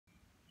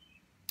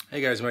Hey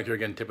guys, Mike here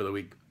again. Tip of the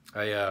week.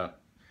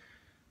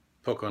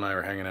 Poco and I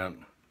were hanging out,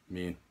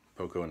 me,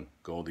 Poco, and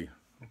Goldie,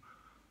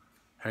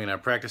 hanging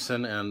out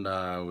practicing, and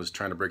was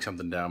trying to break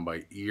something down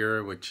by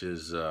ear, which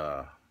is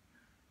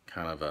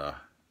kind of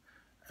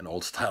an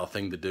old style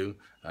thing to do.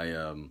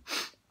 I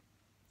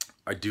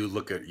do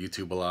look at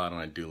YouTube a lot, and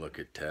I do look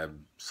at tab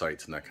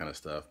sites and that kind of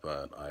stuff.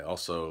 But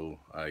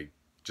I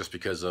just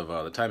because of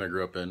the time I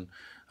grew up in,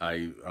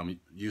 I'm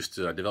used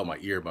to. I developed my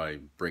ear by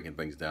breaking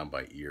things down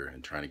by ear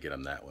and trying to get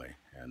them that way.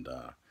 And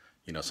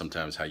you know,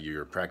 sometimes how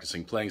you're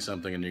practicing playing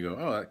something and you go,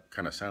 oh, that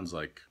kind of sounds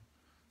like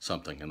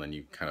something, and then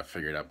you kind of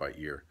figure it out by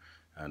ear.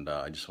 And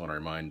I just want to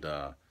remind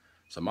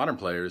some modern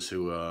players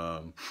who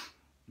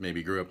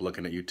maybe grew up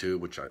looking at YouTube,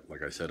 which,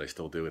 like I said, I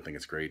still do. I think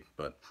it's great,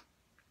 but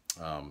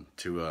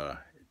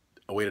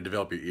a way to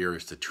develop your ear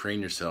is to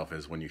train yourself.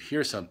 Is when you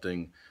hear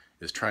something,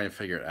 is try and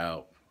figure it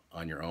out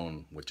on your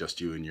own with just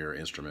you and your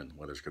instrument,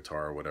 whether it's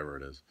guitar or whatever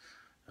it is.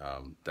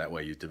 That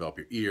way you develop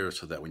your ear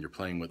so that when you're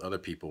playing with other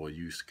people,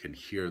 you can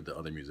hear the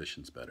other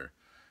musicians better.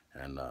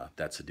 And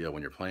that's the deal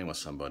when you're playing with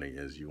somebody,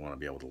 is you want to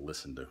be able to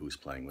listen to who's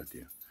playing with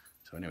you.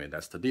 So anyway,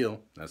 that's the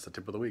deal. That's the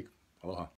tip of the week. Aloha.